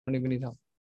even need help.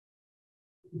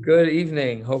 Good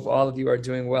evening. Hope all of you are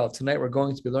doing well. Tonight we're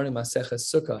going to be learning Maseches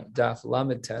Sukkah, Daf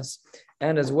Lamed Tes,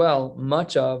 and as well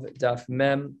much of Daf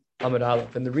Mem Amud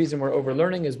Aleph. And the reason we're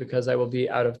overlearning is because I will be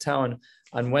out of town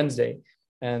on Wednesday.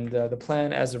 And the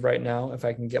plan as of right now, if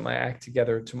I can get my act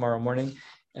together tomorrow morning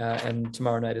and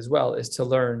tomorrow night as well, is to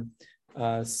learn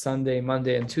Sunday,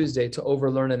 Monday, and Tuesday to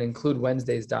overlearn and include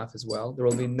Wednesday's Daf as well. There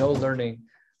will be no learning.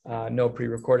 No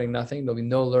pre-recording, nothing. There'll be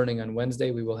no learning on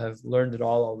Wednesday. We will have learned it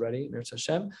all already. Mirz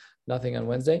Hashem, nothing on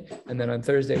Wednesday. And then on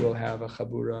Thursday, we'll have a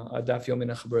chabura, a daf yomi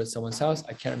chabura at someone's house.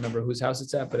 I can't remember whose house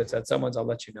it's at, but it's at someone's. I'll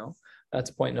let you know.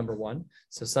 That's point number one.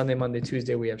 So Sunday, Monday,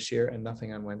 Tuesday, we have shir and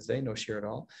nothing on Wednesday, no shir at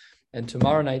all. And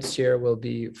tomorrow night's shir will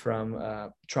be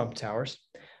from Trump Towers.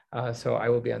 So I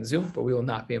will be on Zoom, but we will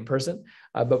not be in person.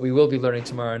 But we will be learning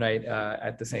tomorrow night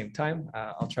at the same time.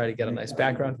 I'll try to get a nice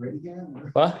background.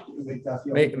 What? Make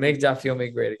Daf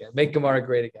Yomi great again. Make Gemara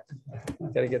great again.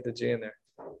 Got to get the G in there.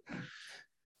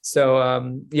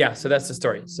 So so that's the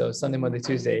story. So Sunday, Monday,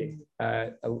 Tuesday,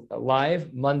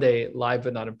 live. Monday, live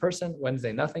but not in person.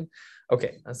 Wednesday, nothing.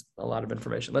 Okay, that's a lot of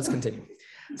information. Let's continue.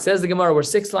 Says the Gemara, we're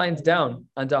 6 lines down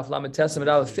on Daf Lamed Tes Amud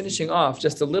Aleph, finishing off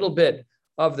just a little bit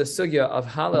of the sugya of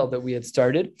Hallel that we had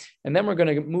started. And then we're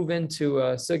going to move into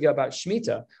a sugya about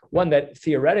Shemitah, one that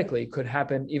theoretically could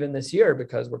happen even this year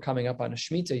because we're coming up on a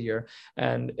Shemitah year,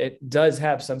 and it does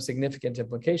have some significant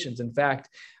implications. In fact,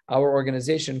 our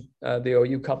organization, the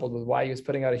OU coupled with YU, is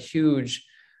putting out a huge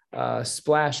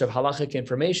splash of halachic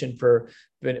information for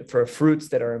fruits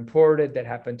that are imported that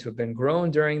happen to have been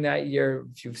grown during that year.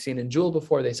 If you've seen in Jewel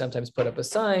before, they sometimes put up a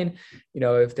sign,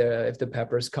 if the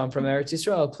peppers come from Eretz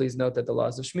Yisrael, please note that the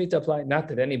laws of Shemitah apply. Not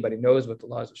that anybody knows what the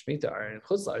laws of Shemitah are in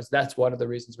Chutz La'aretz. That's one of the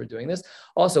reasons we're doing this.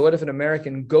 Also, what if an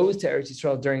American goes to Eretz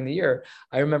Yisrael during the year?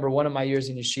 I remember one of my years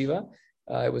in yeshiva,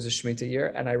 it was a Shemitah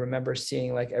year, and I remember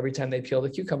seeing every time they peel the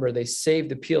cucumber, they saved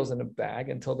the peels in a bag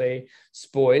until they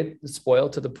spoil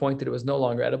to the point that it was no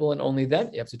longer edible, and only then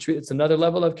you have to treat it. It's another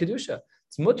level of kedusha.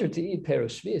 It's mutter to eat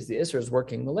perush shvi. The Isser is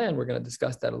working the land. We're going to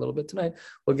discuss that a little bit tonight.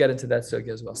 We'll get into that sugya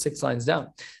as well. 6 lines down.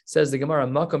 Says the Gemara,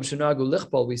 Makom shenagu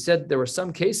lichbol. We said there were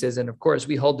some cases, and of course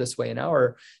we hold this way in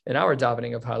our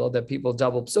davening of Hallel, that people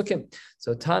double psukim.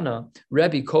 So Tana,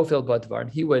 Rabbi Kofil Badvar,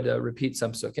 he would repeat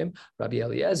some psukim. Rabbi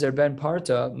Eliezer ben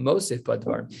Parta, Mosif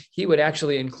Badvar, he would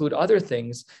actually include other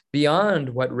things beyond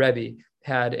what Rabbi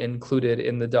had included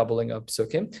in the doubling of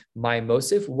psukim. My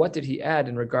Mosif, what did he add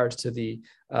in regards to the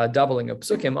doubling of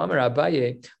psukim? Amar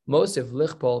Abaye, Mosif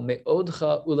lichpol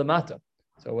me'odcha ulamata.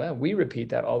 So we repeat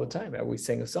that all the time. We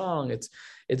sing a song.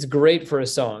 It's great for a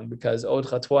song because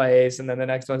odcha twice, and then the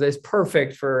next one is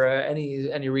perfect for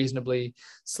any reasonably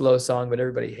slow song, but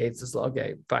everybody hates the slow.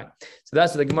 Okay, fine. So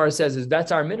that's what the Gemara says, is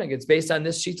that's our minhag. It's based on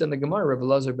this sheet on the Gemara, Rabbi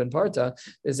Elazar ben Parta,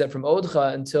 is that from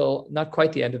odcha until not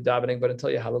quite the end of davening, but until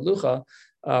Yehalalucha,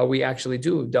 we actually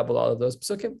do double all of those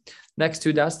psukim. Next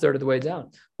 2 das, third of the way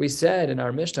down. We said in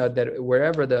our Mishnah that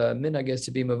wherever the minhag is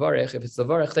to be mavarech, if it's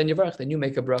lavarech, then yavarech, then you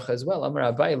make a bracha as well.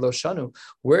 Amar Abaye lo shanu.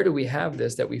 Where do we have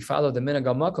this that we follow the minhag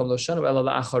al makom lo shanu ela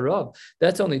la'acharav?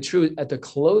 That's only true at the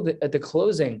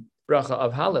closing bracha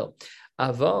of Hallel.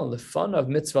 Aval lefanav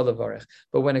mitzvah lavarech.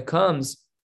 But when it comes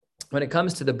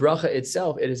to the bracha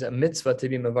itself, it is a mitzvah to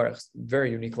be mevarech. Very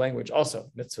unique language.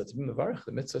 Also, mitzvah to be mevarech.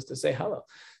 The mitzvah is to say Hallel.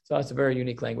 So that's a very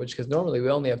unique language because normally we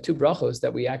only have 2 brachos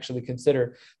that we actually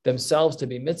consider themselves to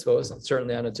be mitzvahs, and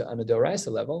certainly on a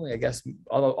doraisa level. I guess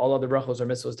all other brachos are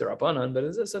mitzvahs derabanan, but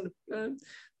it's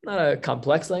not a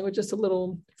complex language, just a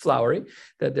little flowery,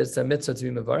 that there's a mitzvah to be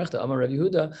mevarech. The Amar Rav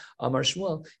Yehuda, Amar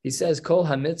Shmuel, he says, Kol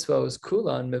ha-mitzvahs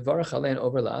kulan mevarech alein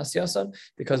over la'as yasan,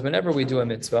 because whenever we do a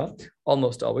mitzvah,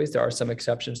 almost always, there are some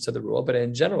exceptions to the rule, but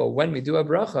in general, when we do a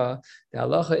bracha, the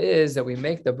halacha is that we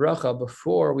make the bracha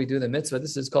before we do the mitzvah.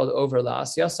 This is called over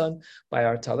la'as yasan by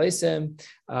our talesim.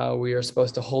 We are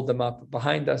supposed to hold them up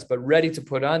behind us, but ready to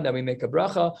put on. Then we make a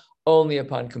bracha. Only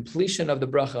upon completion of the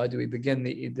bracha do we begin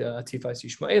the Tifas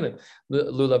Yishmaelim.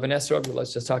 Lulav and Esrog,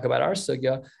 let's just talk about our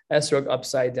sugya. Esrog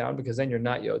upside down, because then you're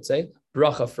not Yotzei.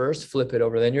 Bracha first, flip it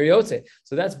over, then you're Yotzei.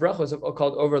 So that's brachos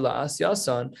called over la'as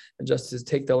yasan. And just to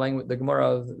take the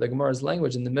Gemara's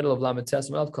language in the middle of Lamed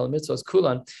Tes Amud Aleph, called mitzvahs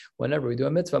kulan. Whenever we do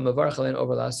a mitzvah, mavarech alein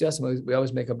over la'as yasan, we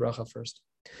always make a bracha first.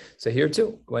 So here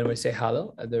too, when we say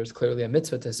halal, there's clearly a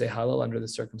mitzvah to say halal under the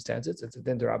circumstances. It's a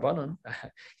din d'Rabbanan.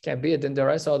 Can't be a din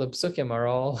d'oraisa. All the psukim are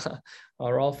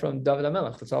all from David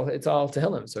HaMelech. It's all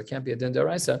Tehillim, so it can't be a din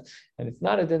d'oraisa, and it's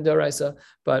not a din d'oraisa.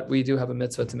 But we do have a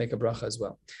mitzvah to make a bracha as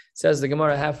well. Says the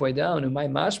Gemara halfway down,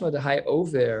 "Umay mashma dehai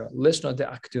over lishna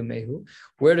de'akdu mehu."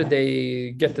 Where did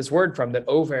they get this word from? That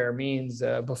over means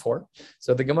before.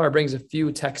 So the Gemara brings a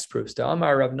few text proofs. The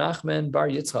Amar Rav Nachman bar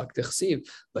Yitzchak tichsiv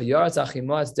vayaratz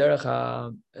achimotz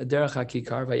derech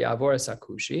hakikar vayavor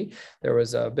sakushi. There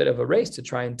was a bit of a race to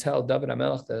try and tell David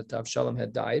HaMelech that Avshalom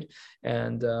had died,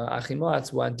 and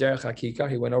Achimotz went derech hakikar.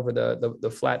 He went over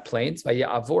the flat plains.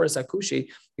 Vayavor sakushi.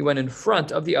 He went in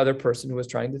front of the other person who was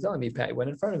trying to tell him. He went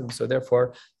in front of him. So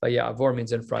therefore, vayavor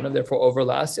means in front of. Therefore, over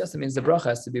la'asyas, it means the bracha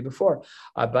has to be before.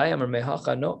 Abai Amar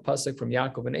Mehacha, no, pasuk from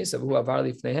Yaakov and Esav, who avar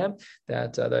lifnehem,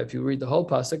 that if you read the whole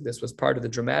pasuk, this was part of the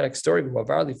dramatic story, who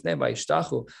avar lifnehem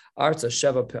vayishtachu arza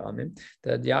sheva pe'amim,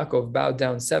 that Yaakov bowed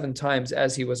down 7 times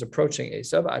as he was approaching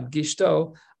Esav, ad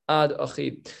gishto ad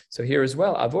achiv. So here as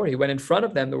well, avor, he went in front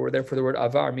of them. Therefore, the word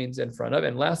avar means in front of.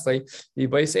 And lastly,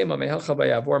 yibaisema mehacha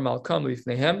vayavor malkam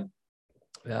lifnehem.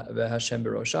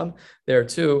 There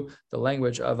too, the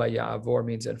language of Ayavor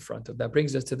means in front of. That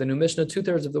brings us to the new Mishnah,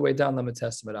 2/3 of the way down Lamed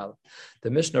Testament Aleph.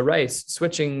 The Mishnah writes,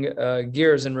 switching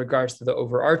gears in regards to the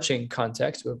overarching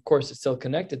context, of course, it's still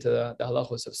connected to the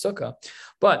halachos of Sukkah.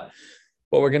 But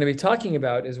what we're going to be talking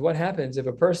about is what happens if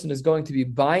a person is going to be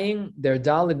buying their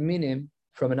Daled Minim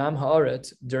from an Am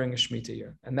Ha'aretz during a Shemitah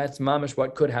year. And that's mamish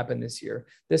what could happen this year.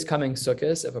 This coming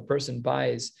Sukkot, if a person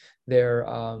buys their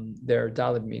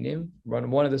Daled Minim,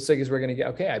 one of the sukkahs we're going to get,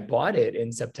 okay, I bought it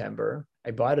in September,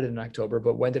 I bought it in October,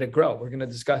 but when did it grow? We're going to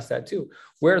discuss that too.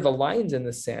 Where are the lines in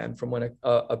the sand from when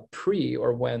a pre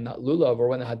or when lulav or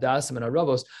when the hadassim and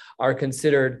haravos are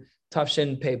considered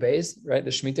Tafshin Pei Beis, right,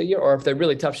 the Shemitah year, or if they're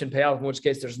really Tafshin Pei Aleph, in which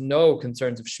case there's no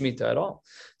concerns of Shemitah at all.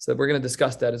 So we're going to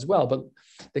discuss that as well. But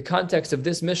the context of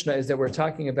this Mishnah is that we're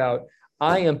talking about,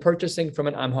 I am purchasing from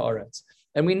an Am Ha'aretz.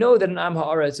 And we know that an Am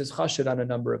Ha'aretz is chashid on a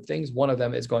number of things. One of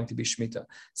them is going to be Shemitah.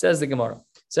 Says the Gemara,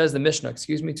 says the Mishnah,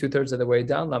 2/3 of the way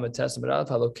down, Lamed Testament Aleph,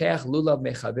 halokeach lulav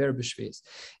mechaver b'shviz.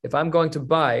 If I'm going to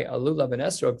buy a lulav and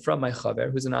esrog from my chaver,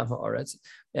 who's an Am Ha'aretz,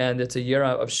 and it's a year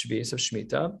of Shviz, of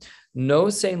Shemitah, no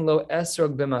sein lo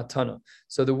esrog b'matana.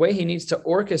 So the way he needs to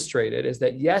orchestrate it is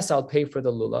that, yes, I'll pay for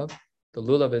the lulav. The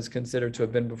lulav is considered to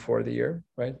have been before the year,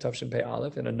 right? Tafshin Pei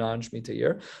Aleph in a non-Shemitah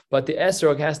year. But the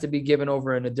esrog has to be given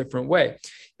over in a different way.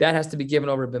 That has to be given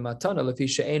over b'matana. Lefi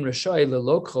she'ein reshai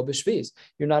lelokcho b'shviz.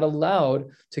 You're not allowed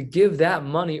to give that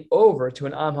money over to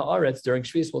an Am Ha'aretz during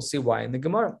Shviz. We'll see why in the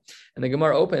Gemara. And the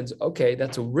Gemara opens, okay,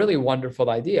 that's a really wonderful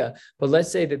idea. But let's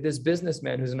say that this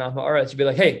businessman who's an Am Ha'aretz, you'd be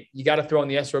like, hey, you got to throw in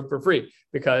the esrog for free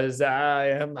because I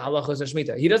am halachos of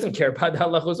Shemitah. He doesn't care about the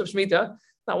halachos of Shemitah.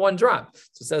 Not one drop.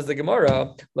 So says the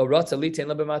Gemara,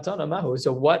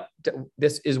 so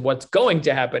this is what's going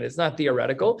to happen. It's not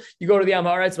theoretical. You go to the Am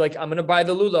Ha'aretz, like, I'm going to buy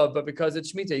the lulav, but because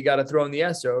it's Shemitah, you got to throw in the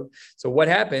esrog. So what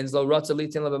happens? He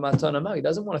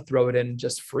doesn't want to throw it in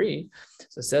just free.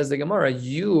 So says the Gemara,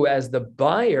 you as the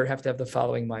buyer have to have the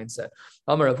following mindset.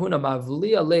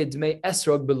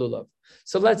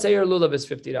 So let's say your lulav is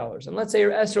 $50, and let's say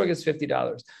your esrog is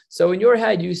 $50. So in your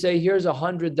head, you say, here's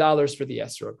 $100 for the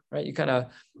esrog, right? You kind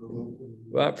of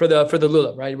for the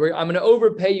lulav, right? I'm going to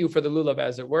overpay you for the lulav,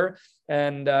 as it were,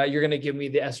 and you're going to give me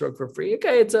the esrog for free.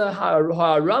 Okay, it's a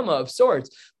ha'arama of sorts,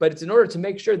 but it's in order to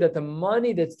make sure that the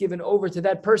money that's given over to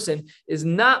that person is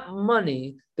not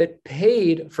money that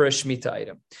paid for a Shemitah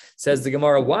item. Says the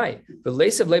Gemara, why?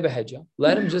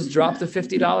 Let him just drop the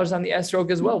 $50 on the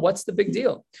esrog as well. What's the big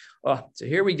deal? So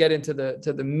here we get into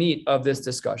the meat of this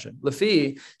discussion.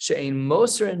 Lefi she'ein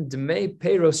moserin dmei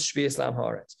peiros shvius lam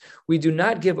haaretz. We do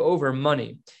not give over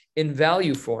money in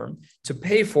value form to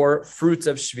pay for fruits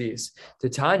of shvius.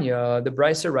 Titania, the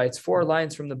Brisa writes 4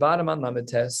 lines from the bottom on Lamed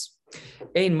Tes.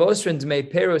 Ein mosrin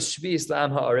dmei peiros shvius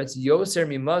lam haaretz yoser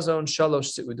mimazon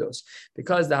shalosh seudos.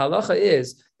 Because the halacha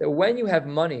is that when you have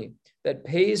money that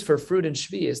pays for fruit and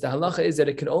shvius, the halacha is that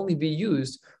it can only be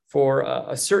used for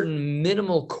a certain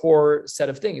minimal core set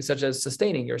of things, such as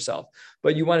sustaining yourself.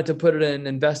 But you wanted to put it in and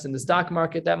invest in the stock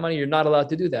market, that money, you're not allowed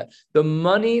to do that. The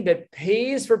money that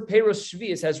pays for peiros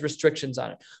shvius has restrictions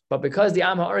on it. But because the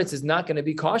Am Ha'aretz is not going to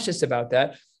be cautious about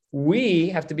that, we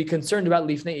have to be concerned about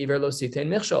lifnei iver lo sitein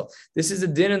michshol. This is a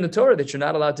din in the Torah that you're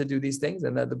not allowed to do these things,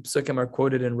 and that the psukim are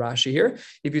quoted in Rashi here.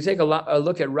 If you take a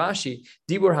look at Rashi,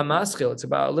 Dibur Hamaschil, it's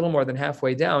about a little more than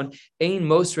halfway down, Ein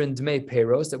Mosrin Dmei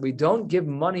Peros, that we don't give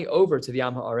money over to the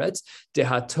Am Haaretz,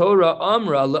 Dehatorah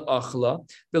Amra Le'achla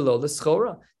Below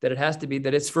L'schora, that it has to be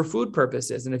that it's for food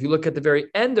purposes. And if you look at the very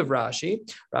end of Rashi,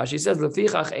 Rashi says,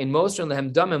 Lefichach Ein Mosrin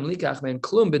Lehem Damim Likach Men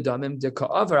Klum Bedamim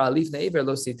Deka'avar Alif Neiver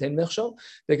Lo Sitein Michshol.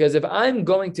 Because if I'm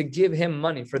going to give him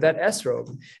money for that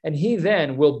esrog, and he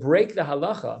then will break the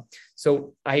halacha,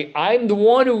 so I'm the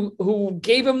one who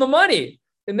gave him the money,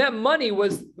 and that money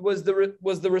was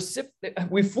the recipient.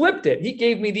 We flipped it. He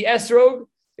gave me the esrog,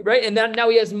 right? And then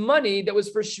now he has money that was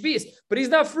for shvis, but he's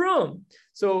not frum.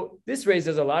 So this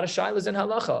raises a lot of shilas in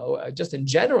halacha. Just in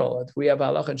general, if we have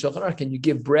halacha and shulchan aruch, can you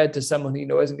give bread to someone who you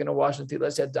know isn't going to wash until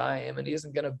yadayim, and he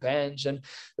isn't going to bench, and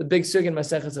the big sugya in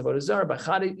Maseches Avodah Zarah,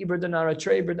 b'chadi iber denara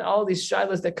treber, all these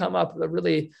shilas that come up,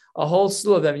 really a whole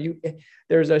slew of them.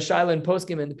 There's a shilah in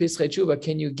poskim in the Pischei Tshuva.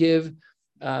 Can you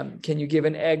give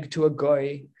an egg to a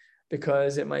goy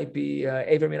because it might be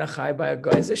Ever Min HaChai by a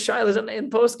goy? It's a shilah in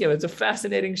poskim. It's a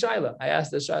fascinating shilah. I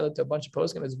asked the shilah to a bunch of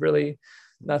poskim. It's really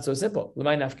not so simple. You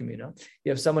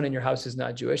have someone in your house who's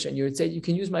not Jewish, and you would say, you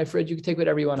can use my fridge, you can take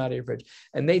whatever you want out of your fridge.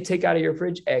 And they take out of your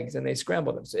fridge eggs and they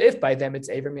scramble them. So if by them it's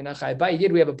Ever Min HaChai, by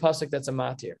Yid we have a pasuk that's a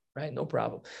matir, right? No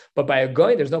problem. But by a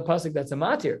goy, there's no pasuk that's a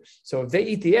matir. So if they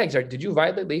eat the eggs, did you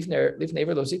violate lifnei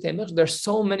iver lo sitein michshol? There's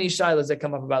so many shilas that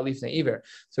come up about lifnei iver.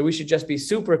 So we should just be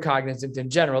super cognizant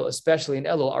in general, especially in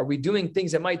Elul. Are we doing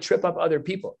things that might trip up other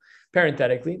people?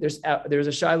 Parenthetically, there's a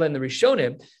shaila in the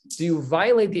Rishonim. Do you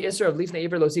violate the Isra of Lifnei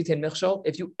Iver Lo Sitein Michshol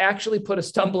if you actually put a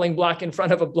stumbling block in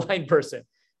front of a blind person?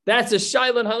 That's a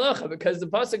shaila in halacha, because the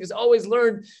pasuk is always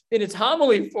learned in its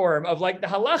homily form of like the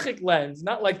halachic lens,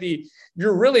 not like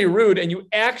you're really rude and you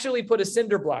actually put a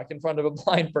cinder block in front of a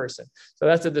blind person. So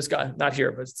that's a discussion, not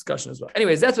here, but it's discussion as well.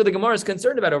 Anyways, that's what the Gemara is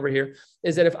concerned about over here,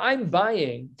 is that if I'm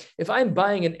buying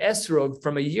an esrog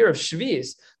from a year of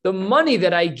Shvis, the money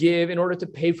that I give in order to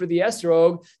pay for the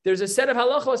esrog, there's a set of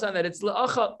halachos on that. It's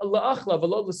la'achla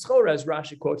v'lo l'schora, as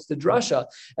Rashi quotes the drasha.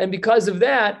 And because of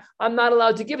that, I'm not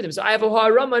allowed to give it to him. So I have a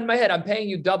ha'arama in my head. I'm paying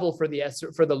you double for the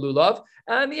lulav,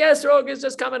 and the esrog is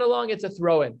just coming along. It's a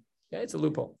throw-in. Okay, it's a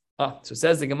loophole. So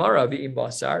says the Gemara, V'im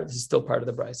basar, this is still part of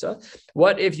the brisa.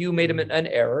 What if you made him an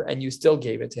error and you still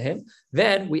gave it to him?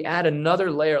 Then we add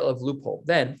another layer of loophole.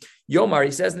 Then Yomar,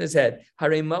 he says in his head,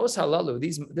 Haremos halalu,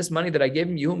 this money that I gave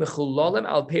him, Yuhu mechulalem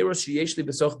al peiros sheyesh li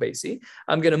besoch beisi.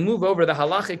 I'm going to move over the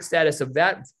halachic status of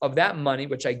that money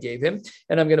which I gave him,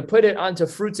 and I'm going to put it onto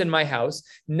fruits in my house.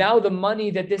 Now the money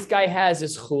that this guy has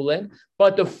is chulin,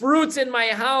 but the fruits in my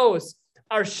house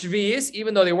are shvius,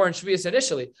 even though they weren't shvius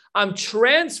initially. I'm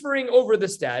transferring over the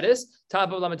status.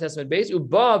 Top of Lamed Testament base.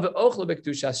 Ubav ochla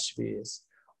b'ktushas shvius.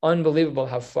 Unbelievable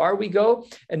how far we go,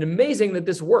 and amazing that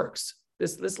this works.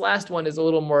 This last one is a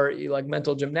little more like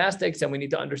mental gymnastics, and we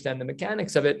need to understand the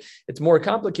mechanics of it. It's more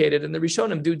complicated, and the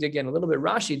Rishonim do dig in a little bit.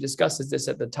 Rashi discusses this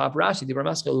at the top. Rashi, the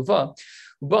Ramaschel Uva.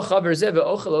 You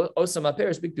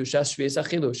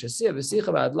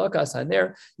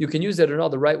can use it in all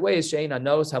the right ways.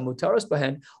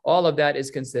 All of that is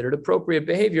considered appropriate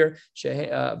behavior.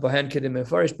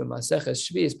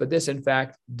 But this, in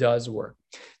fact, does work.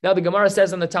 Now, the Gemara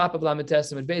says on the top of Lamed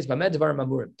Testament base,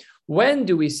 when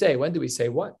do we say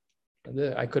what?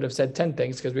 I could have said 10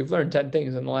 things because we've learned 10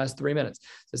 things in the last 3 minutes.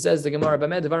 So it says the Gemara,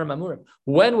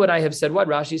 when would I have said what?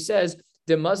 Rashi says,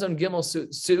 Demazon Gimel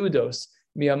Seudos.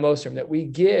 That we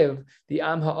give the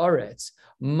Am Haaretz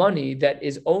money that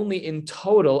is only in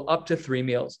total up to 3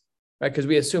 meals, right? Because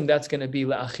we assume that's going to be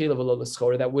la'achila v'lo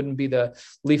l'schora. That wouldn't be the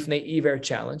lifnei iver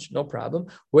challenge. No problem.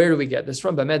 Where do we get this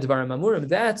from? B'med dvarim amurim.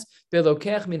 That's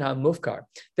belokech min ha'mufkar.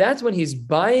 That's when he's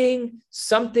buying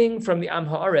something from the Am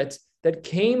Haaretz that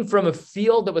came from a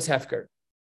field that was hefker.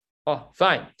 Oh,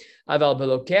 fine. Aval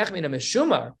belokech min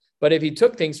ha'meshumar. But if he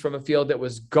took things from a field that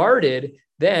was guarded,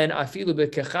 then afilu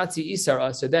bekechatzi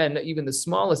isara. So then even the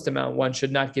smallest amount, one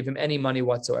should not give him any money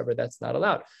whatsoever. That's not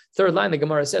allowed. Third line, the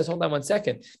Gemara says, hold on 1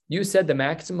 second. You said the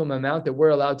maximum amount that we're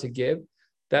allowed to give,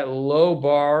 that low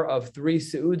bar of 3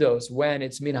 seudos when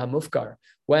it's min hamufkar,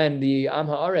 when the Am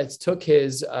Haaretz took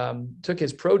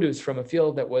his produce from a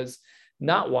field that was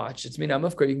not watched. It's min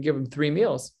hamufkar. You can give him 3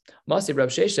 meals. Masiv Rav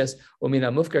Sheshes umin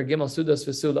hamufkar gimel sudos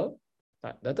v'sulo.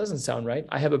 That doesn't sound right.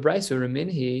 I have a brayso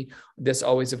reminhi. This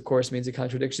always, of course, means a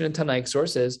contradiction in Tanaic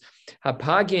sources.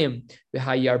 Hapagim,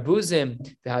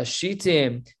 v'hayarbuzim,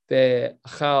 v'hashitim,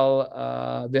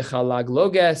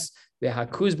 v'chalagloges,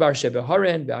 v'hakuzbar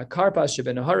shebehoren, v'hakarpas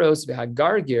shebenaharos,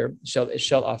 v'hagargir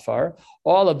shel afar.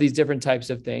 All of these different types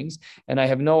of things. And I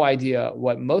have no idea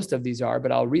what most of these are,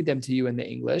 but I'll read them to you in the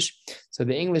English. So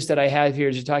the English that I have here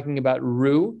is you're talking about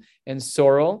rue and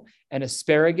sorrel and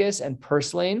asparagus and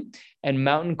purslane and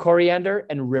mountain coriander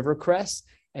and rivercress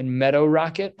and meadow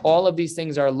rocket. All of these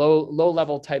things are low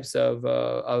level types of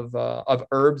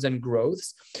herbs and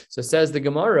growths. So says the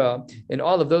Gemara, in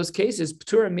all of those cases,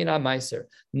 pturim mina meiser.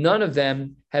 None of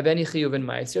them have any chiyuv in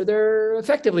meiser. They're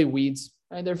effectively weeds.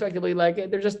 Right? They're effectively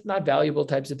they're just not valuable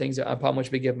types of things upon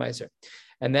which we give meiser.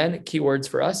 And then keywords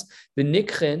for us, the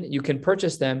nikhin, you can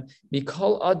purchase them,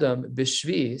 mikol adam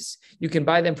b'shvis, you can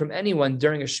buy them from anyone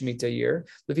during a Shemitah year,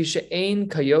 lefi she'ein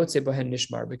kayotze bohen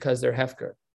nishmar, because they're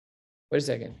hefker. Wait a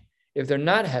second. If they're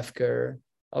not hefker,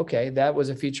 okay, that was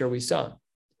a feature we saw.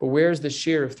 But where's the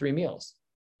shear of 3 meals?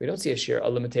 We don't see a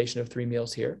limitation of 3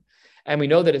 meals here. And we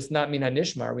know that it's not min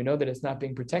hanishmar. We know that it's not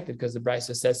being protected because the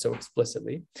Brisa says so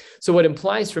explicitly. So what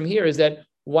implies from here is that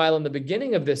while in the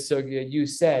beginning of this sugya, you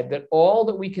said that all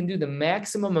that we can do, the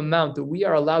maximum amount that we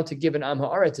are allowed to give an am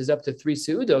ha'aretz is up to 3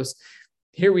 seudos,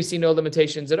 here we see no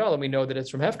limitations at all. And we know that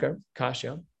it's from hefker,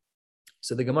 kasha.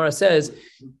 So the Gemara says,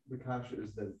 the kasha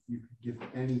is that you could give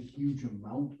any huge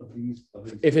amount of these.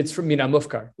 If it's from mina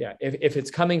mufkar, yeah. If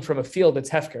it's coming from a field that's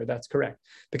hefker, that's correct.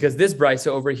 Because this brisa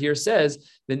over here says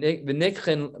the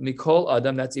nikhin mikol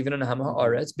adam, that's even in hama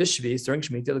haaretz bishvis during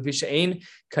shemitah levishain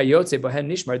kayotze bohen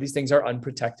nishmar. These things are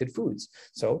unprotected foods,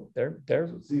 so they're.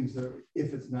 So it seems that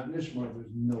if it's not nishmar, there's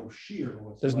no shear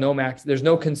whatsoever. There's no there's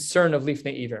no concern of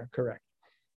lifnei iver. Correct.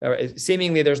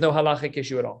 Seemingly, there's no halachic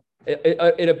issue at all.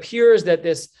 It appears that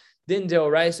this din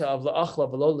deoraisa of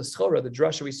la'achla v'lo l'schora, the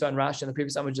drasha we saw in Rashi in the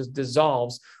previous Amud, just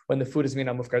dissolves when the food is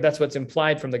mina mufkar. That's what's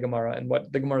implied from the Gemara and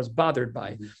what the Gemara is bothered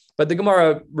by. Mm-hmm. But the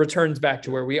Gemara returns back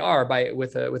to where we are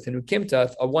with a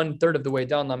nukimta, a 1/3 of the way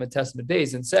down Lamed Testament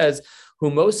days, and says, "Hu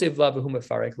mosev la v'hu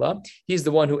mefarek la." He's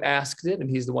the one who asked it, and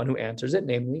he's the one who answers it.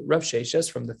 Namely, Rav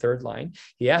Sheshes from the 3rd line.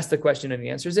 He asked the question and he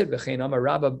answers it.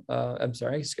 I'm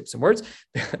sorry, I skipped some words.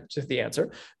 Just the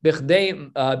answer. Bichdei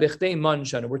man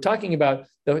shana. We're talking about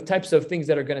the types of things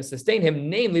that are going to sustain him,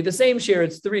 namely the same share.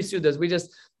 It's 3 sudas.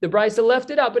 The Brisa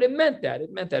left it out, but it meant that.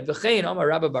 V'chein Amar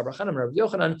Rabba bar bar Chanan Rav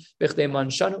Yochanan bichdei man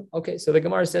shanu. Okay, so the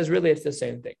Gemara says really it's the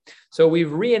same thing. So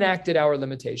we've reenacted our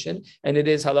limitation, and it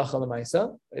is halacha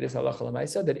l'maisa. It is halacha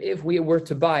l'maisa that if we were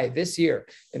to buy this year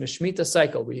in a Shemitah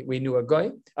cycle, we knew a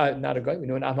goy, not a goy, we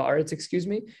knew an am ha'aretz,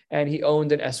 and he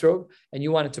owned an esrog, and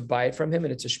you wanted to buy it from him,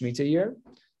 and it's a Shemitah year.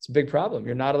 It's a big problem.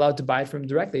 You're not allowed to buy it from him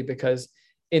directly because,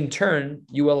 in turn,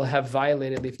 you will have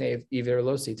violated lifnei iver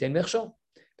lo sitein michshol.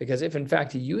 Because if in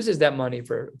fact he uses that money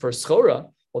for schora,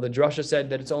 well, the drasha said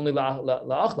that it's only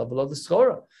la'achla below the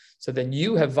schora. So then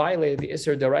you have violated the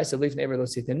Isser Daraisa Lifnei Iver Lo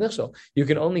Sitein Michshol. You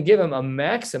can only give him a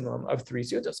maximum of 3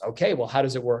 sudos. Okay, well, how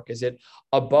does it work? Is it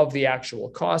above the actual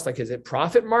cost? Like, is it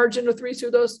profit margin of 3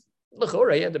 sudos?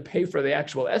 L'chora, you had to pay for the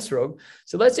actual esrog.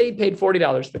 So let's say he paid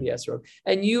 $40 for the esrog,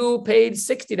 and you paid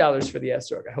 $60 for the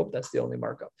esrog. I hope that's the only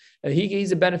markup. And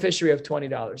he's a beneficiary of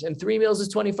 $20, and 3 meals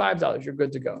is $25. You're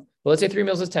good to go. Well, let's say 3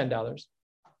 meals is $10.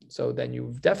 So then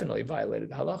you've definitely violated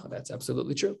halacha. That's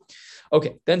absolutely true.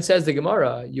 Okay, then says the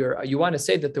Gemara, you want to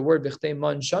say that the word bichdei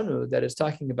man shanu that is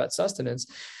talking about sustenance,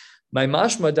 my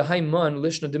mashma dahay man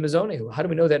lishna dimizonehu. How do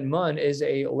we know that man is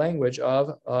a language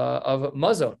of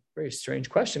mazon? Very strange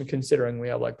question, considering we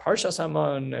have like Parshas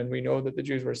Haman, and we know that the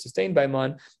Jews were sustained by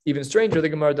man. Even stranger, the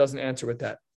Gemara doesn't answer with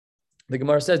that. The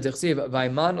Gemara says, "Dichsiv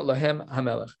vayman lahem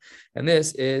hamelech," and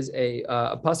this is a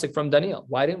pasuk from Daniel.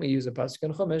 Why didn't we use a pasuk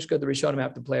in Chumash? Because the Rishonim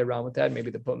have to play around with that.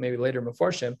 Maybe later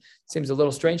Meforshim. Seems a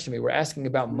little strange to me. We're asking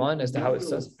about man as to how it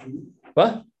says.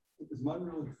 What? Is man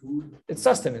really food? It's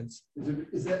sustenance.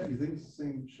 Is that, you think it's the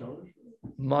same shorish?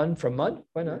 Man from mud?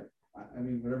 Why not? I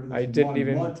mean, whatever. I didn't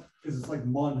even. Because it's like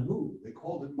manhu. They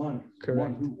called it man.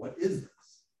 Correct. Manhu. What is this?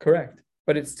 Correct.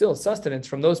 But it's still sustenance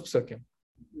from those psukim.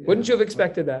 Yeah. Wouldn't you have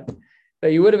expected that?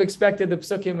 That you would have expected the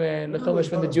psukim and the chumash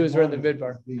when the Jews were in the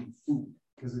Midbar.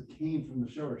 Because it came from the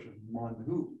shorish of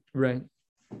manhu. Right.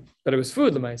 But it was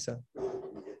food, l'maisa.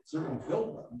 It certainly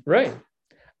filled them. Right.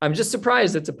 I'm just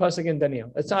surprised it's a pasuk in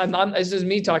Daniel. It's just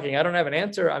me talking. I don't have an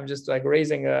answer. I'm just like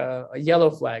raising a yellow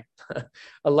flag,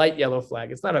 a light yellow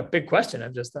flag. It's not a big question.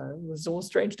 I'm just, it's a little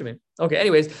strange to me. Okay,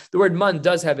 anyways, the word man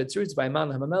does have its roots by man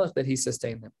hamamelech, that he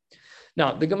sustained them.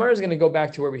 Now, the Gemara is going to go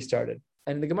back to where we started.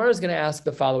 And the Gemara is going to ask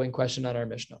the following question on our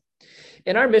Mishnah.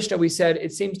 In our Mishnah, we said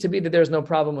it seems to be that there's no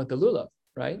problem with the lulav,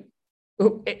 right?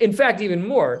 In fact, even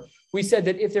more, we said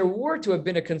that if there were to have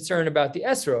been a concern about the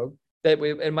esrog, that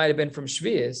it might have been from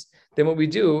Shvius, then what we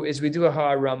do is we do a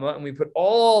ha'arama and we put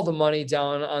all the money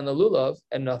down on the lulav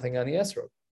and nothing on the esrog.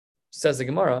 Says the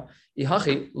Gemara,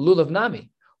 Ihachi lulav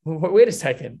nami. Wait a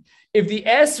second. If the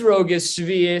esrog is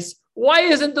shvius, why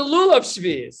isn't the lulav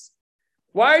shvius?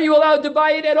 Why are you allowed to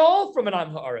buy it at all from an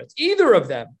am haaretz? Either of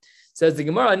them. Says the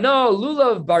Gemara, no,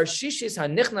 lulav bar shishis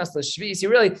hanichnas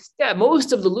l'shvius.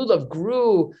 Most of the lulav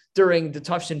grew during the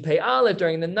Tafshin Pei Aleph,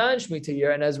 during the non-Shemitah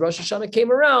year, and as Rosh Hashanah came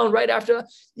around, right after,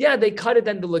 they cut it.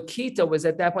 Then the Lakita was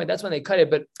at that point. That's when they cut it,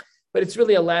 but it's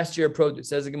really a last year produce.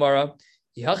 Says the Gemara,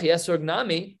 Yihachi esrog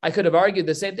nami. I could have argued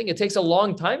the same thing. It takes a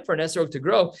long time for an esrog to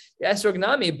grow. Esrog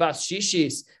nami bas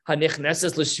shishis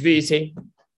hanichnas l'shvius.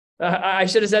 I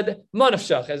should have said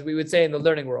manafshach, as we would say in the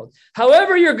learning world.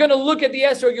 However you're going to look at the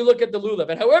esrog, you look at the lulav.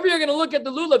 And however you're going to look at the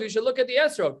lulav, you should look at the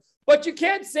esrog. But you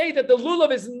can't say that the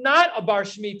lulav is not a bar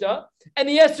shmita and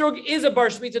the esrog is a bar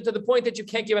shmita to the point that you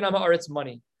can't give an am haaretz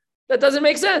money. That doesn't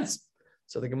make sense.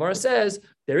 So the Gemara says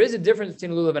there is a difference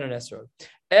between lulav and an esrog.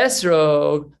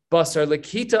 Esrog basar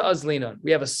lekita azlinan. We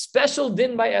have a special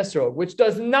din by esrog, which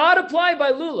does not apply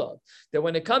by lulav. That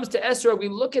when it comes to esrog, we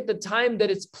look at the time that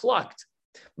it's plucked.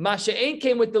 Masha'ain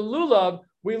came with the lulav.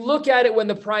 We look at it when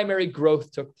the primary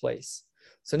growth took place.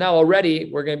 So now already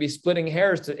we're going to be splitting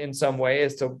hairs in some way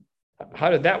as to how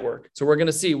did that work. So we're going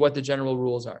to see what the general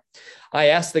rules are. I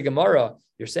asked the Gemara,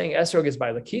 you're saying esrog is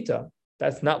by lakita.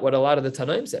 That's not what a lot of the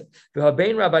Tanaim said.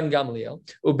 V'habein Rabban Gamliel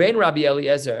ubein Rabbi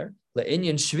Eliezer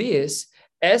le'inyan shvius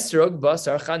esrog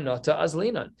basar chanata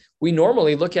azlinan. We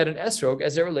normally look at an esrog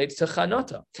as it relates to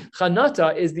chanata.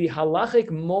 Chanata is the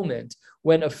halachic moment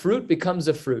when a fruit becomes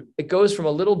a fruit. It goes from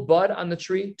a little bud on the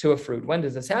tree to a fruit. When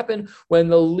does this happen? When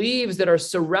the leaves that are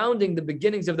surrounding the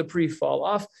beginnings of the tree fall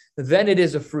off, then it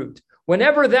is a fruit.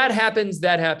 Whenever that happens,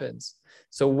 that happens.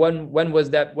 So when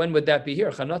would that be here?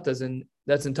 Chanata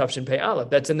that's in Tafshin Pei Aleph.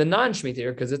 That's in the non-Shemitah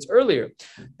year because it's earlier.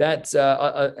 That's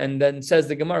and then says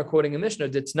the Gemara quoting a Mishnah.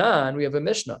 Ditnan, we have a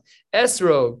Mishnah.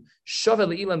 Esrog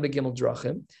shavel ilan begimel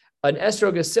drachim. An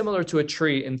esrog is similar to a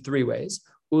tree in three ways.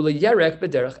 Ula yerek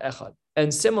bederech echad,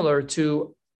 and similar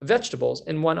to vegetables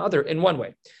in one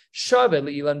way. Shavel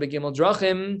ilan begimel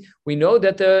drachim. We know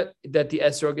that the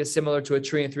esrog is similar to a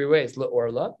tree in three ways.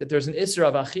 Leorla, that there's an isra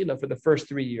of achila for the first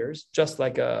 3 years, just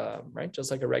like a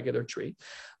regular tree.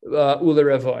 Ula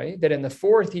revoy, that in the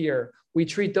 4th year we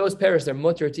treat those pears, they're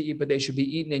mutter to eat, but they should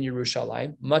be eaten in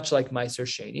Yerushalayim, much like Meiser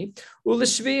Sheni. Ula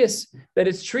shvius, that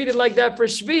it's treated like that for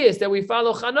shvius, that we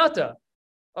follow chanata.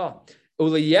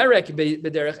 Ula yerek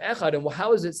b'derech echad, and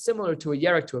how is it similar to a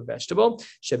yerek, to a vegetable?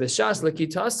 Shebeshas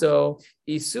lekitaso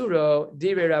isuro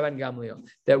dire Rabban Gamliel,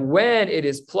 that when it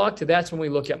is plucked, that's when we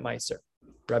look at Meiser.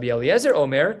 Rabbi Eliezer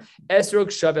Omer, esrog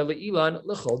shavel le'ilan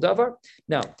l'chol davar.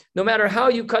 Now, no matter how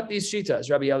you cut these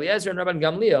shitas, Rabbi Eliezer and Rabban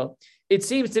Gamliel, it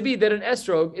seems to be that an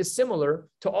esrog is similar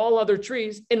to all other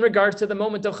trees in regards to the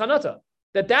moment of chanata.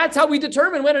 That's how we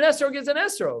determine when an esrog is an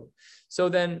esrog. So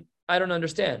then, I don't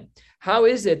understand. How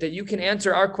is it that you can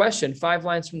answer our question 5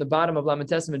 lines from the bottom of Lamed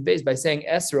Testament base by saying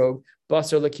esrog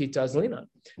basar lekita azlinan?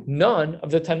 None of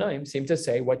the Tanaim seem to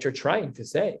say what you're trying to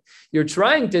say. You're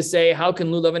trying to say, how can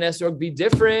lulav and esrog be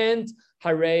different?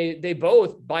 Hooray, they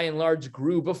both, by and large,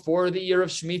 grew before the year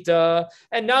of Shemitah.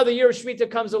 And now the year of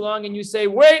Shemitah comes along and you say,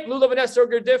 wait, lulav and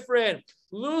esrog are different.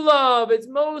 Lulav, it's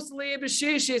mostly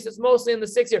b'shishis, it's mostly in the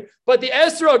 6th year. But the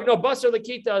esrog, no, basar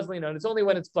lekita azlinan, it's only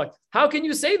when it's plucked. How can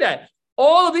you say that?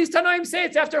 All of these Tanaim say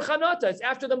it's after chanata, it's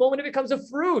after the moment it becomes a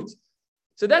fruit.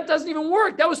 So that doesn't even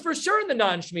work. That was for sure in the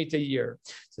non-Shemitah year.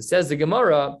 So says the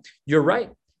Gemara, you're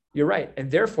right. And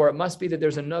therefore it must be that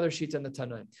there's another shita in the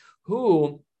Tanaim.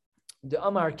 Who, the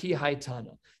Amar Ki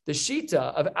Haitana, the shita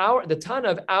of the Tana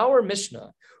of our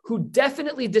Mishnah, who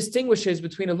definitely distinguishes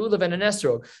between a lulav and an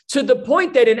esrog, to the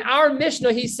point that in our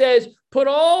Mishnah he says, put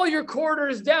all your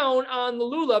quarters down on the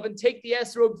lulav and take the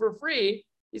esrog for free.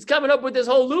 He's coming up with this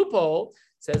whole loophole.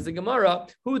 Says the Gemara,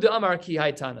 who the Amar Ki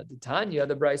Haitana? The Tanya,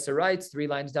 the Brisa writes 3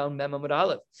 lines down, Mem Amud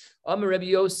Aleph. Amar Rabbi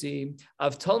Yossi,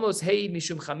 Avtolmos Hei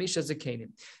Mishum Chamisha Zakenim.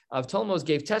 Avtolmos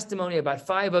gave testimony about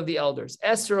 5 of the elders.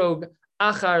 Esrog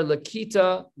Achar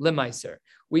Lakita Lemaiser.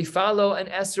 We follow an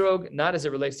esrog, not as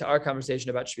it relates to our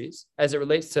conversation about shvius, as it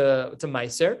relates to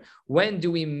Meiser. When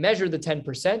do we measure the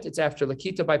 10%? It's after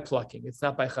Lakita by plucking. It's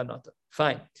not by chanata.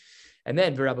 Fine. And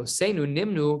then V'Rabosenu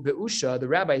Nimnu Be'usha, the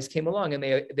rabbis came along and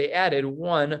they added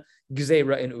 1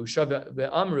 gzeira in Usha,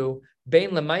 Ve'amru, Bein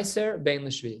Lemaiser, Bein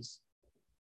L'shvius.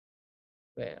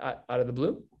 Out of the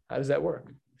blue? How does that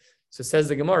work? So says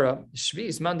the Gemara,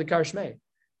 Shvius man dekar shmei.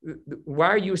 Why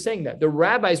are you saying that? The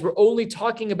rabbis were only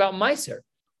talking about Meiser.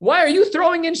 Why are you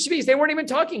throwing in Shvis? They weren't even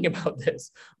talking about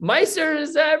this. Meiser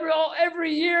is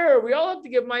every year. We all have to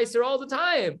give Meiser all the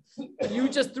time. You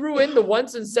just threw in the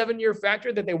once in 7 year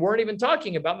factor that they weren't even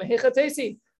talking about.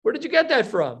 Mehechatesi. Where did you get that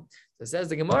from? So says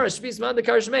the Gemara, Shvis man the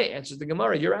Karshmei. Answers the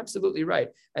Gemara, you're absolutely right.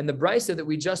 And the brisa that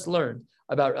we just learned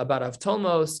about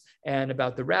Avtolmos and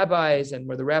about the rabbis, and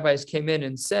where the rabbis came in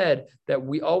and said that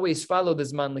we always follow the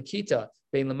Zman Lakita,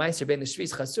 Bein Lemaiser, Bein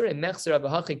L'Shvis, Chasure, Mechzer,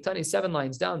 Avahachik, Tani, 7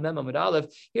 lines down, Mem Amud Aleph.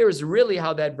 Here is really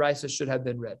how that brisa should have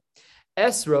been read.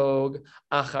 Esrog,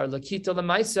 Achar Lakita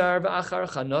Lemaisar, Achar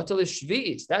Chanota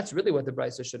L'Shvis. That's really what the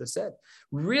brisa should have said.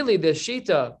 Really, the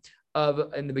Shita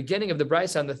of in the beginning of the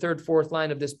brisa on the 3rd, 4th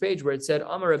line of this page, where it said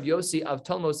Amar Rav Yossi of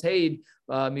Talmos Heid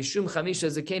Mishum Chamisha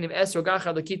Zakenim Esrog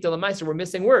Achar Lakita Lemaisar. We're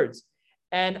missing words,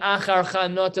 and Achar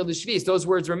Chanota L'Shvis. Those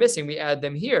words were missing. We add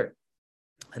them here.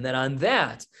 And then on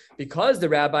that, because the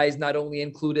rabbis not only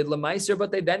included Lemaiser,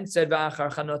 but they then said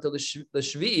V'achar Chanota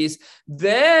L'Shvis,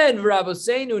 then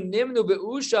V'Rabosenu Nimnu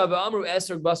Be'usha V'Amru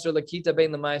Esrog Basar Lakita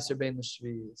Bein Lemaiser Bein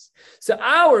L'Shvis. So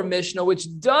our Mishnah, which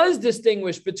does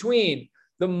distinguish between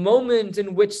the moment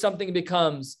in which something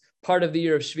becomes part of the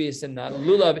year of Shvis and not,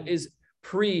 Lulav is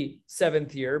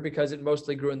pre-7th year because it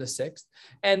mostly grew in the 6th,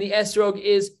 and the Esrog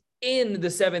is in the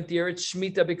 7th year. It's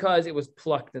Shemitah because it was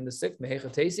plucked in the 6th.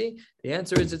 Mehechatesi. The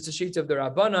answer is it's a sheet of the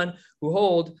Rabbanan who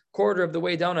hold quarter of the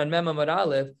way down on Mem Amud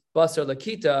Aleph, Basar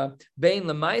Lakita, Bein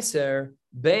Lemaiser,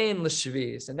 Bein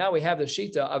L'Shvis. And now we have the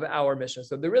Shita of our Mishnah.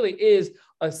 So there really is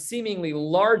a seemingly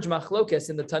large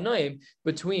machlokes in the Tanaim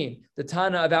between the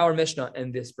Tana of our Mishnah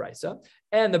and this Brisa,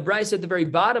 and the Brisa at the very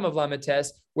bottom of Lamed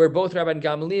Tes, where both Rabban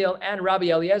Gamliel and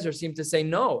Rabbi Eliezer seem to say,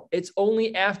 no, it's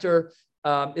only after the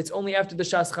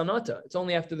Shas Chanota. It's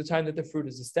only after the time that the fruit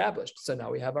is established. So now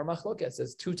we have our machlokes.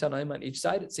 There's 2 Tanaim on each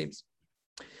side, it seems.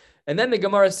 And then the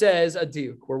Gemara says a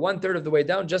diuk. We're 1/3 of the way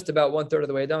down, just about 1/3 of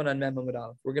the way down on Mem Amud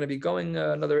Aleph. We're going to be going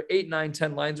another 8, 9,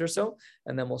 10 lines or so,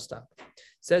 and then we'll stop.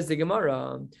 Says the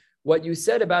Gemara, what you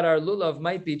said about our lulav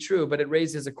might be true, but it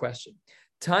raises a question.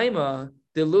 Taima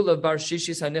the lulav bar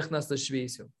shishis hanichnas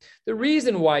l'shvisu. The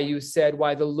reason why you said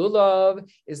why the lulav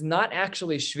is not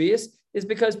actually shvis is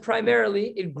because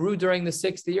primarily it grew during the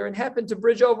 6th year and happened to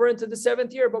bridge over into the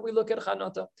 7th year. But we look at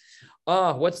Chanota.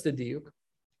 What's the diuk?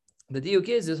 The diuk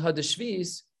is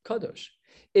hadashvis kadosh.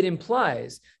 It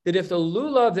implies that if the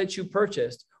lulav that you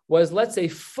purchased was, let's say,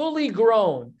 fully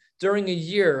grown during a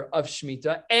year of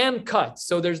Shemitah and cut,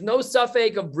 so there's no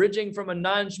suffix of bridging from a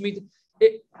non-Shemitah,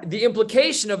 the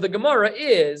implication of the Gemara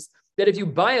is that if you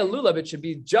buy a lulav, it should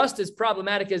be just as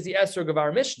problematic as the esrog of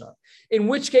our Mishnah, in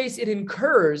which case it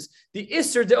incurs the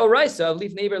isser deoraisa of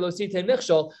lif neiver losit and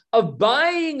michshol of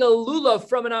buying a lulav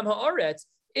from an am haaretz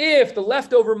if the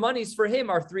leftover monies for him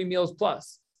are 3 meals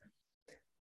plus.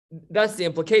 That's the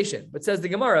implication. But says the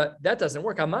Gemara, that doesn't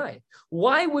work on mine.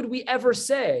 Why would we ever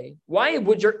say,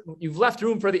 you've left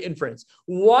room for the inference.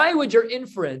 Why would your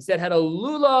inference that had a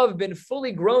lulav been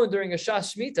fully grown during a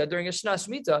Shas Shmita, during a Shna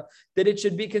Shmita, that it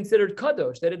should be considered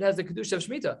kadosh, that it has the kedusha of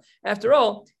Shmita? After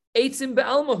all, eitzim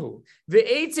be'almahu,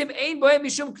 ve'eitzim ein bohem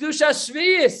mishum kedusha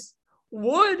shvius.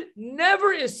 Wood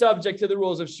never is subject to the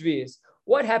rules of shvius.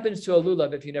 What happens to a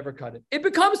lulav if you never cut it? It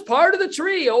becomes part of the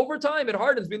tree over time. It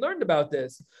hardens. We learned about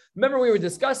this. Remember, we were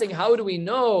discussing how do we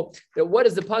know that what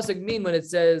does the pasuk mean when it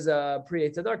says pri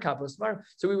etadar kapos mar?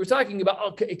 So we were talking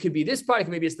about it could be this part.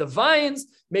 Maybe it's the vines.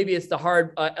 Maybe it's the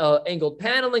hard angled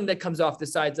paneling that comes off the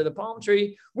sides of the palm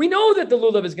tree. We know that the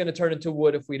lulav is going to turn into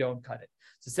wood if we don't cut it.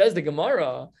 So says the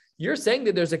Gemara. You're saying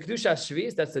that there's a kedusha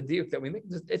shvius. That's the diuk that we make.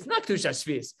 It's not kedusha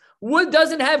shvius. Wood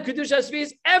doesn't have kedusha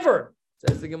shvius ever.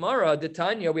 Says the Gemara, the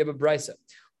Tanya, we have a brisa.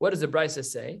 What does the brisa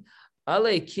say?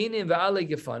 Ale kinim ve'ale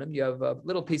gefanim. You have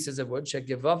little pieces of wood.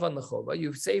 Shegivavan lechova.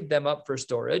 You've saved them up for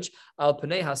storage. Al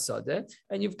pnei hasadeh,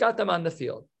 and you've got them on the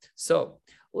field. So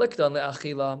likdan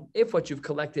le'achila. If what you've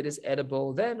collected is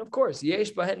edible, then of course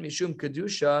yesh bahen mishum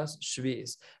kedusha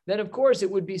shvius. Then of course it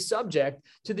would be subject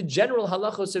to the general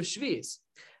halachos of shvius.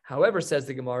 However, says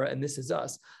the Gemara, and this is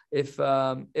us, if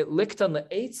it likdan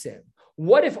le'eitzim,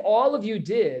 what if all of you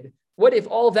did? What if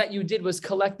all that you did was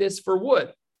collect this for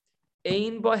wood?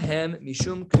 Ein bahem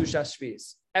mishum kedusha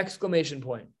shvius! Exclamation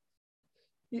point.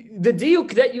 The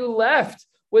diuk that you left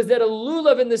was that a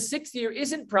lulav in the 6th year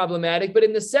isn't problematic, but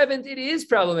in the 7th it is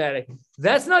problematic.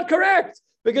 That's not correct,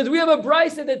 because we have a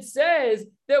brisa that says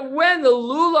that when the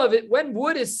lulav, when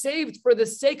wood is saved for the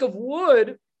sake of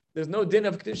wood, there's no din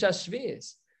of kedusha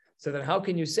shvius. So then how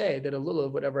can you say that a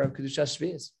lulav would ever have kedusha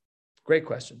shvius? Great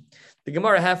question. The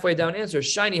Gemara halfway down answers,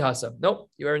 shiny hasa. Nope,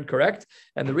 you are incorrect.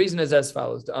 And the reason is as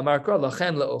follows. The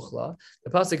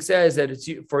pasuk says that it's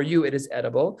for you, it is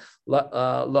edible.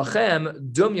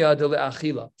 Lachem dumya de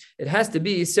le'achila. It has to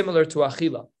be similar to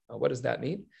achila. What does that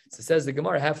mean? So it says the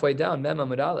Gemara halfway down, Mem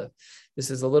Amud Aleph.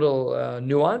 This is a little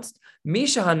nuanced.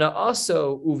 Mishahana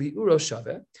also uvi uro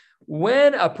shave.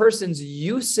 When a person's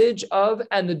usage of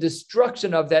and the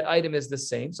destruction of that item is the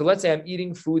same. So let's say I'm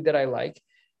eating food that I like.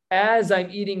 As I'm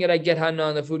eating it, I get hana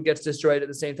and the food gets destroyed at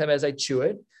the same time as I chew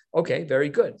it. Okay, very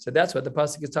good. So that's what the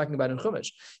pasuk is talking about in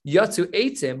Chumash. Yatsu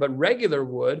eitzim, but regular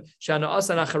wood, shana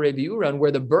asan acharei biuran,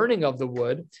 where the burning of the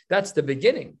wood, that's the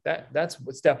beginning. That's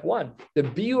step one. The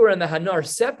biur and the hana are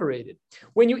separated.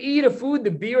 When you eat a food,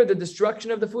 the biur, the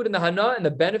destruction of the food, and the hana and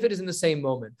the benefit is in the same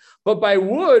moment. But by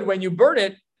wood, when you burn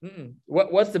it,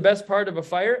 what's the best part of a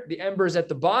fire? The embers at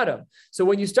the bottom. So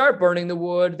when you start burning the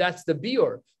wood, that's the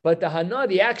biur. But the hana,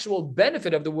 the actual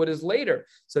benefit of the wood is later.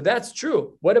 So that's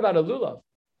true. What about a lulav?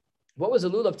 What was a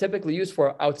lulav typically used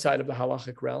for outside of the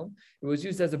halachic realm? It was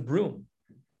used as a broom.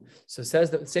 So say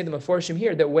the Meforshim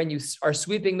here that when you are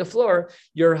sweeping the floor,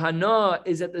 your hana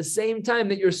is at the same time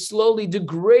that you're slowly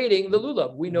degrading the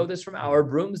lulav. We know this from our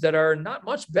brooms that are not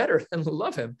much better than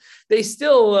lulavim. They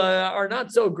still are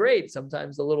not so great.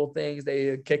 Sometimes the little things,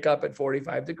 they kick up at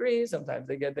 45 degrees. Sometimes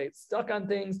they get stuck on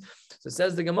things. So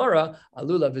says the Gemara, a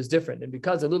lulav is different. And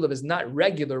because a lulav is not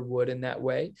regular wood in that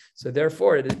way, so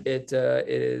therefore it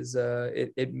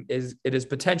is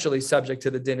potentially subject to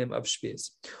the dinim of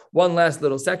shvius. One last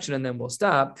little section and then we'll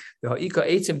stop. Wait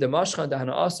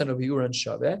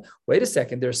a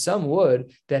second, there's some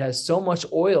wood that has so much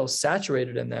oil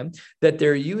saturated in them that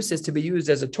their use is to be used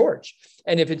as a torch.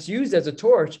 And if it's used as a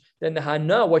torch, then the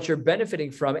hana, what you're benefiting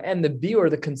from, and the biur,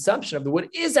 the consumption of the wood,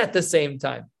 is at the same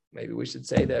time. Maybe we should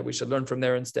say that we should learn from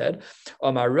there instead.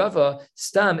 We don't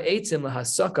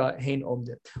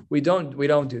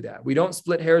do that. We don't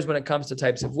split hairs when it comes to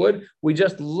types of wood. We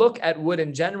just look at wood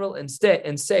in general instead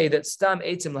and say that stam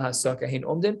eitzim lahasaka hein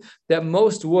omdin, that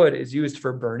most wood is used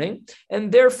for burning,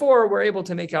 and therefore we're able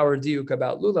to make our diuk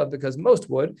about lulav because most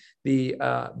wood, the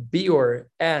biur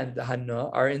and the hana,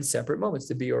 are in separate moments.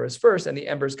 The biur is first, and the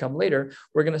embers come later.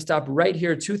 We're going to stop right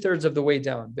here, 2/3 of the way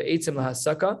down. The eitzim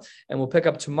lahasaka, and we'll pick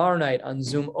up tomorrow night on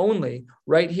Zoom only,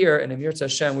 right here. And in Yirtzeh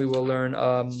Hashem, we will learn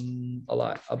a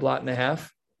blot and a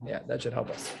half. Yeah, that should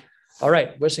help us. All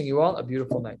right. Wishing you all a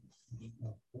beautiful night.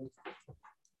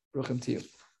 Ruchim to you.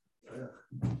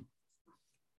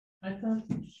 I thought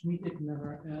Shmita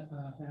never